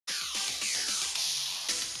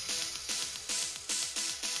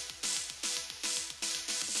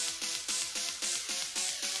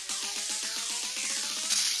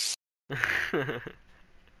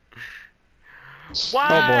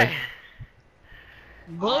Why?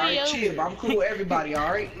 Alright, chill, bro. I'm cool with everybody,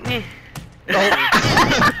 alright?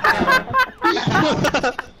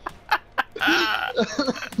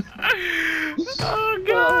 Oh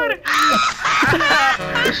god!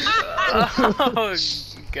 Oh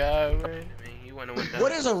god, man. You wanna win that.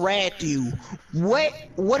 What is a rat you? What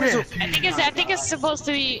is a I think it's supposed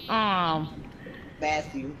to be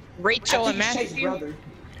Matthew? Rachel and I think it's Chase's Matthew. brother.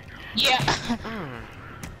 Yeah.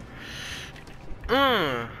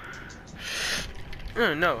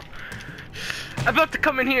 No. I'm about to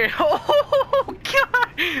come in here. Oh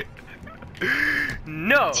god!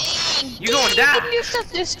 No! You gonna die! You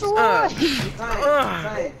yourself destroyed.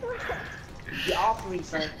 Son. You're offering,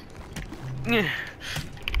 son.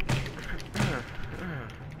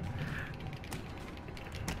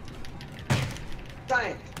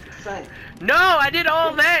 Son. No, I did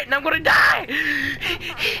all that and I'm gonna die!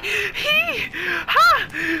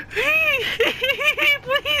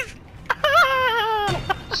 Please!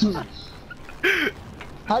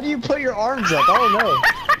 How do you put your arms up? I don't know.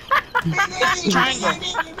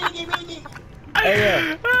 Hey,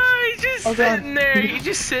 yeah. He's just sitting there. He's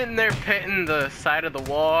just sitting there petting the side of the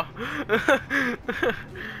wall. I'm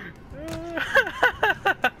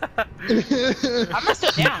gonna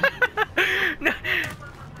sit down. No.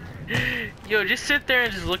 Yo, just sit there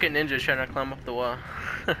and just look at ninjas trying to climb up the wall.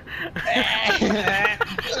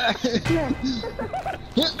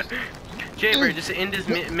 Jaybird, just end his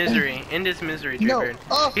misery. End his misery, Jaybird.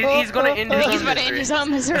 No. He's gonna end his own He's about to end his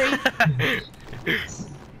own misery.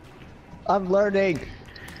 I'm learning.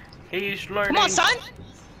 He's learning. Come on, son.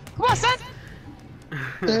 Come on, son.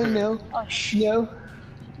 No. Oh,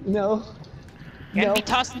 No. You gotta be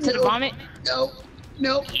tossed into the vomit. No.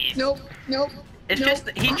 It's just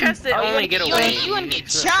he tries to only get away. You wanna get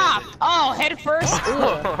chopped. Oh, head first.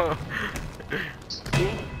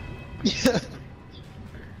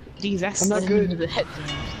 Jeez, that's I'm not good.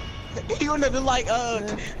 You wanna do like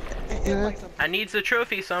I needs a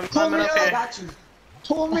trophy, so I'm Pull climbing me up up. I here. got you.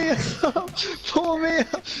 Pull me up. Pull me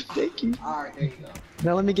up. Thank you. Alright, there you go.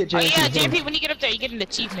 Now let me get Oh JP. yeah, JP, when you get up there, you get an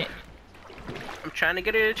achievement. I'm trying to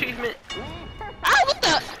get an achievement. Ah, what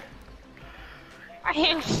the? My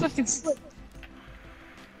hand fucking slipped.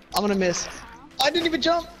 I'm gonna miss. I didn't even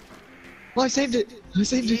jump. Oh, I saved it. I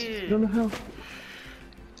saved it. I don't know how.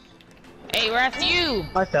 Hey, we're after you.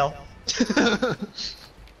 I fell.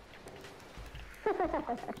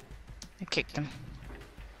 I kicked him.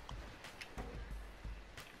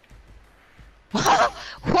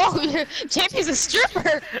 Whoa, Champion's a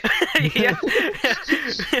stripper. Yeah.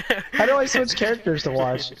 How do I switch characters to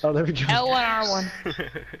watch? Oh, there we go. L1, R1.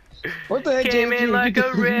 What the heck, Came JP? in like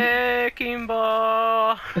a wrecking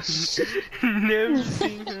ball. Never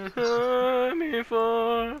seen a heart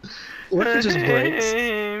before. What if it just breaks?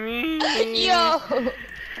 Yo.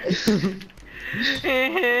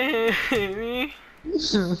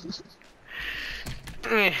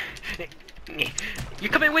 You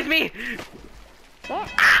coming with me? I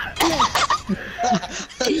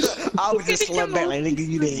was just slumped back like nigga,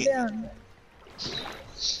 you dead.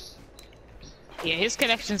 Yeah, his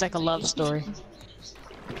connection's like a love story.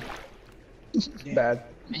 Bad.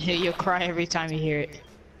 You'll cry every time you hear it.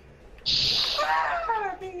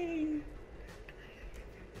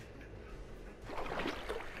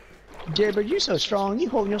 Jaybird, you're so strong. You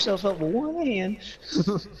holding yourself up with one hand.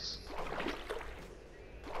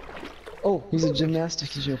 Oh, he's a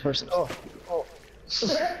gymnastics person. Oh.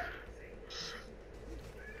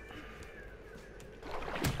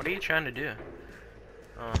 What are you trying to do?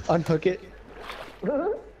 Unhook it.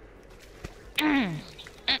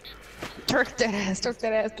 Turk that ass, turk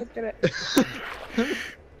that ass, turk that ass.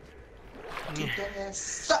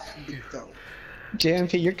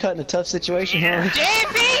 JMP, you're cutting a tough situation, huh?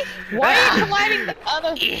 JP! Why are you colliding the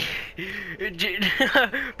other?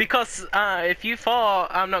 Because if you fall,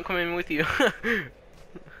 I'm not coming with you.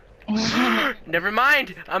 Never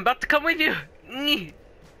mind. I'm about to come with you. I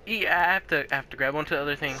have to grab onto the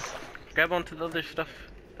other thing. Grab onto the other stuff.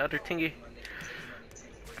 The other thingy.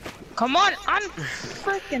 Come on, I'm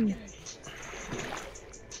freaking.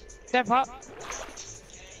 Step up.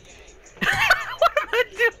 What am I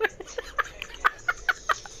doing?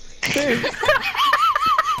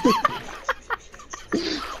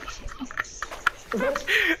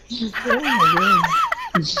 Oh my god.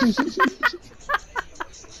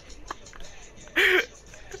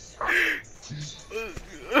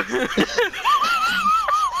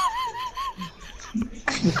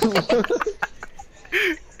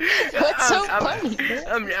 What's so funny.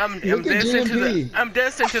 I'm Look at dancing to the GMP. I'm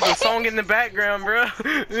dancing to the song in the background, bro. I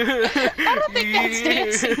don't think that's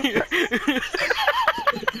dancing.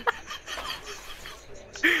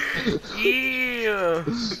 Yeah.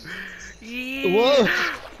 Yeah. Whoa.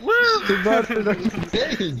 Woo. He brought it up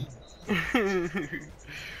again.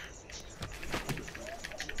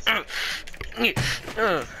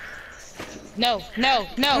 No, no,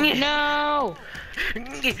 no, no.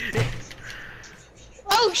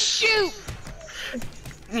 Oh shoot!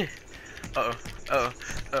 Uh-oh, uh-oh,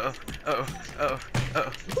 uh-oh, uh-oh, uh-oh,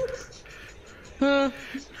 uh-oh. Huh?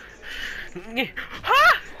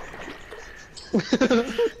 Ha!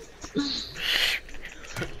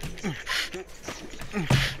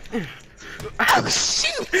 Oh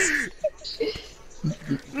shoot!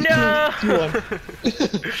 No! You won.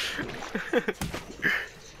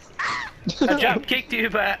 I drop kicked you,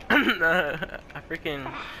 but I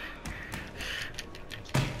freaking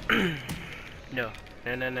no,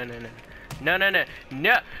 no, no, no, no, no, no, no, no,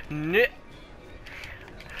 no, no.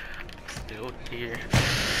 Still here.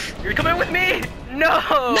 You're coming with me? No!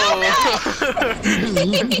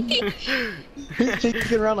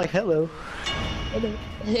 Taking around like hello. Hello.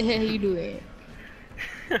 How you doing?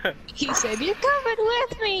 He said, "You're coming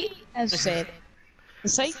with me." I said,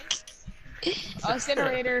 "Psych."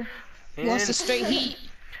 Incinerator wants the straight heat.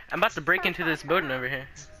 I'm about to break into this building over here.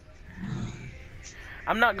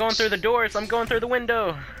 I'm not going through the doors, I'm going through the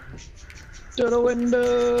window. To the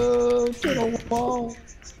window, to the wall.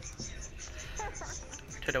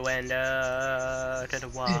 To the window, to the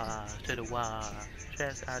wall, to the wall.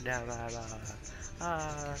 Chest out down,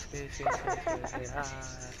 space.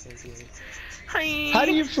 Hi. How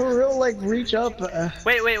do you for real like reach up?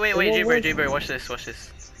 Wait, Whoa, Jaybird, watch this,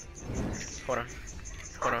 Hold on.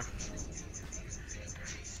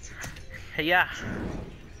 Hey, yeah.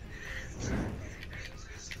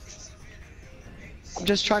 I'm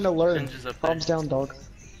just trying to learn. Ninja's up there. Palms down, dog.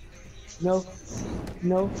 No.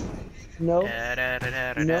 No. No. No.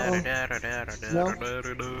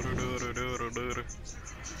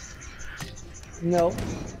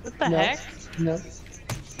 What the No. heck? No.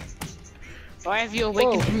 Why have you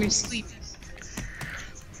awakened Whoa. from your sleep?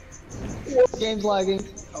 Game's lagging.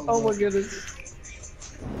 Oh my goodness.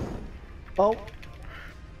 Oh.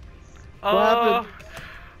 Oh. What happened?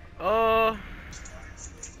 Oh.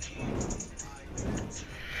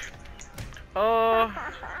 Oh.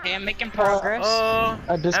 Hey, I'm making progress. Oh.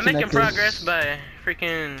 I I'm making disconnected. progress by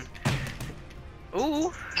freaking.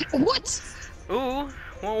 Ooh. What? Ooh.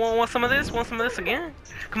 Want some of this? Want some of this again?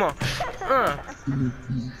 Come on.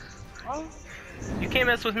 You can't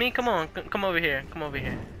mess with me. Come on. Come over here. Come over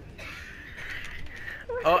here.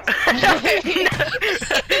 Oh.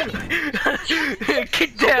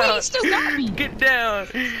 Get down. Wait, you still got me. Get down.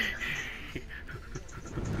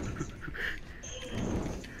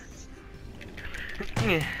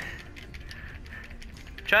 Yeah.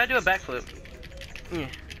 Try to do a backflip. Yeah.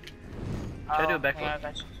 Try to do a backflip. Yeah, I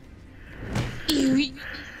got you.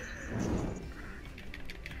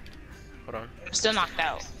 Hold on. I'm still knocked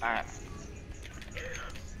out. Alright.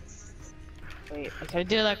 Wait, can I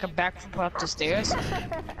do like a backflip up the stairs?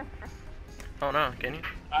 Oh no, can you?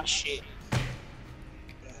 Oh shit.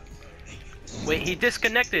 Wait, he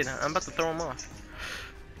disconnected. I'm about to throw him off.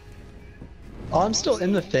 Oh, I'm still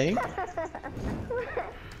in the thing.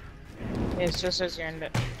 It just says you're in the.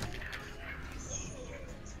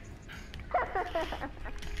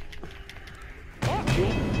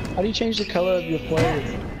 How do you change the color of your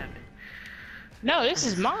flame? No, this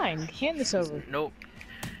is mine. Hand this over. Nope.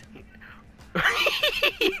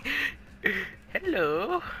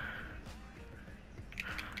 Hello.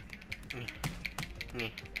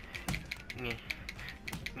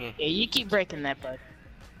 Yeah, you keep breaking that, bud.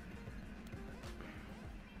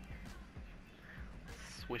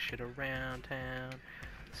 Swish it around town.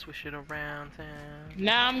 Swish it around town.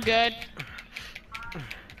 Nah, I'm good.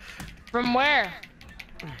 From where?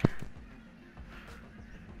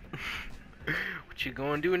 What you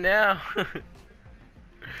gonna do now?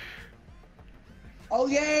 Oh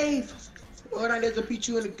yay! Fortnite doesn't put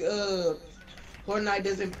you in the Fortnite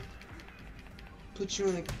doesn't put you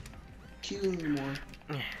in the queue anymore.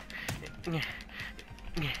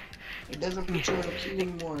 It doesn't put you in the queue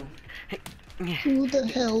anymore. Who the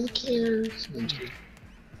hell cares?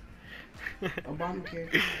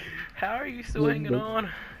 Obamacare. How are you still hanging on?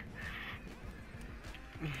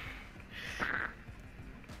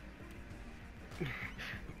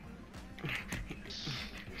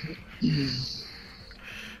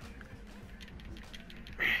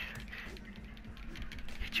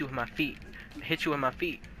 Hit you with my feet. Hit you with my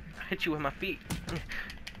feet. Hit you with my feet.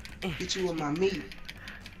 Hit you with my meat.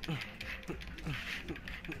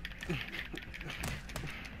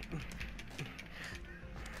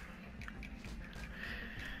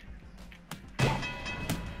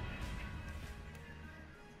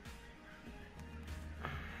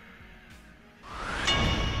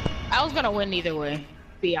 I was gonna win either way.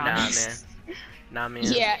 Be honest. Nah, man.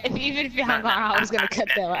 Yeah, even if you hung on, I was gonna cut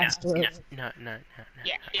that last rope. No.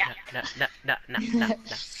 Yeah. No.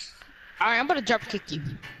 Alright, I'm gonna drop kick you.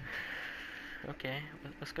 Okay,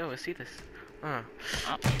 let's go. Let's see this. Ow.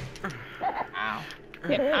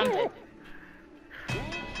 Yep, I'm dead.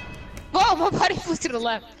 Whoa, my body flew to the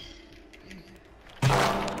left.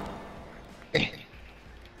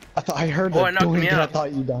 I heard Oh, the it knocked me doink and I out.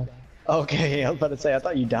 thought you died. Okay, I was about to say I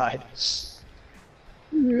thought you died.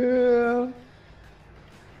 Yeah.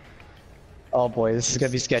 Oh boy, this is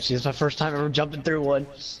gonna be sketchy. This is my first time ever jumping through one.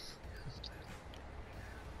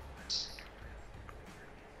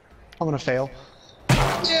 I'm gonna fail.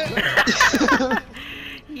 Yeah.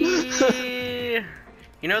 Yeah.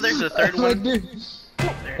 You know, there's a third one.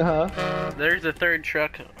 There's a third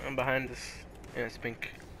truck behind us, and it's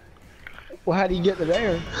pink. Well, how do you get to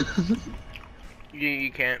there?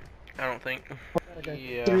 You can't. I don't think.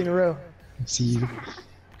 Yeah. 3 in a row. See you.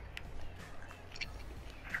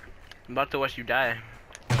 I'm about to watch you die.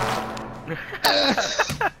 Yeah.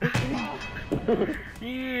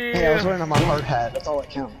 Hey, I was wearing on my hard hat. That's all that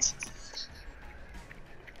counts.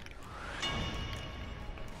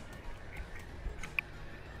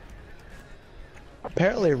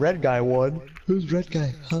 Apparently, red guy won. Who's red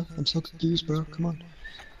guy? Huh? I'm so confused, bro. Come on.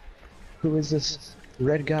 Who is this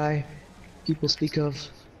red guy people speak of?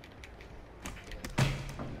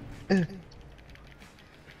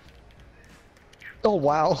 Oh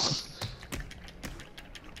wow.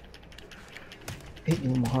 Hit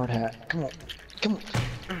you with my hard hat. Come on. Come on.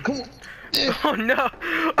 Come on. Oh no!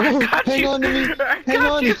 I got Hang you. on to me. Hang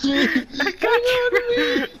on to me. I got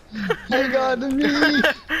you. Hang on to me.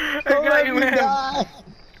 I Don't got let you, me man. die.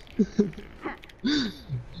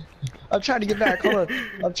 I'm trying to get back. Hold on.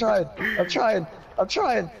 I'm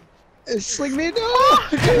trying. Sling me. No.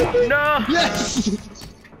 No. Yes.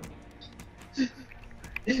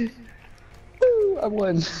 Woo, I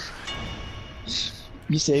won.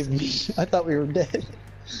 You saved me. I thought we were dead.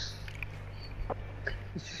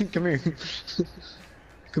 Come here.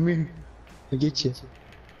 Come here. I'll get you.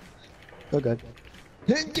 Oh god.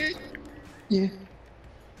 Yeah.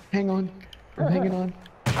 Hang on. I'm hanging on.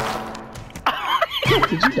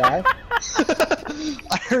 Did you die?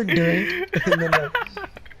 I heard drink and then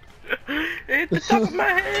It hit the top of my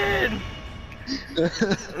head.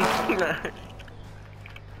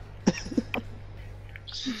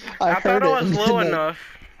 I thought I was low enough.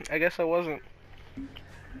 I guess I wasn't.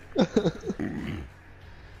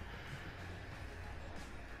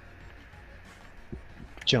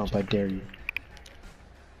 Jump, I dare you.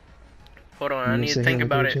 Hold on, I need to think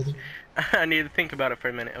about it. I need to think about it for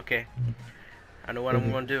a minute. Okay. I know what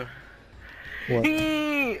I'm gonna do. What?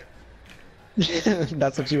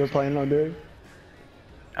 That's what you were planning on doing?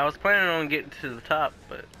 I was planning on getting to the top,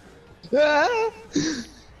 but Ah!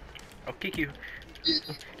 I'll kick you.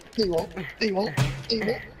 He won't. He won't. He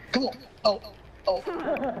won't. Come on. Oh. Oh.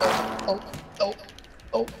 Oh. Oh.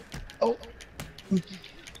 Oh. Oh.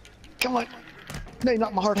 Come on. No,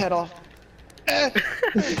 knock my hard hat off. Yeah.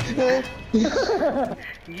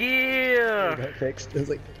 Got fixed. It was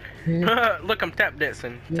like. Look, I'm tap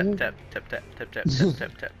dancing. Tap tap tap tap tap tap tap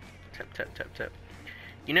tap tap tap tap tap tap.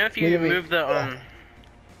 You know if you move the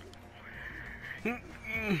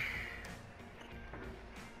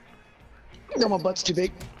No, my butt's too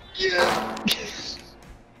big. Yeah.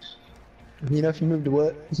 You know if you moved to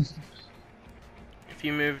what? if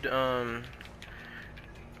you moved the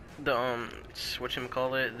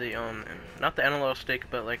whatchamacallit, the not the analog stick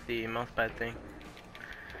but like the mouse pad thing.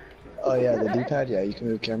 Oh yeah, the D-pad. Yeah, you can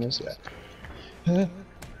move cameras. Yeah.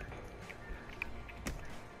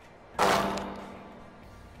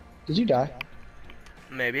 Did you die?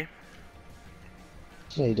 Maybe.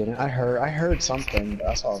 No, you didn't. I heard something. But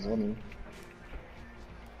that's all I was wondering.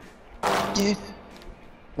 Yeah.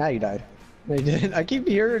 Now you died. No, you didn't. I keep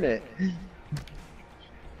hearing it.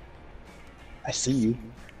 I see you.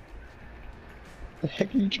 What the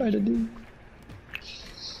heck are you trying to do?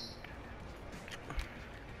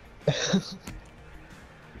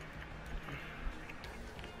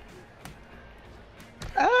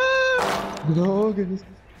 Ah! Oh goodness.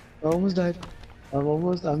 I almost died.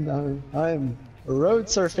 I'm dying. I'm road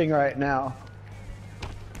surfing right now.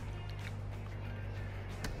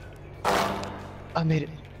 I made it.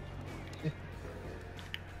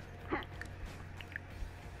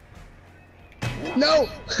 No!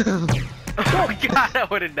 Oh god, I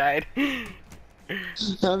would have died.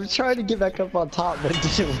 I'm trying to get back up on top, but it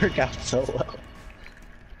didn't work out so well.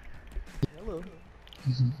 Hello.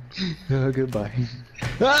 Oh, goodbye.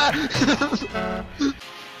 Ah!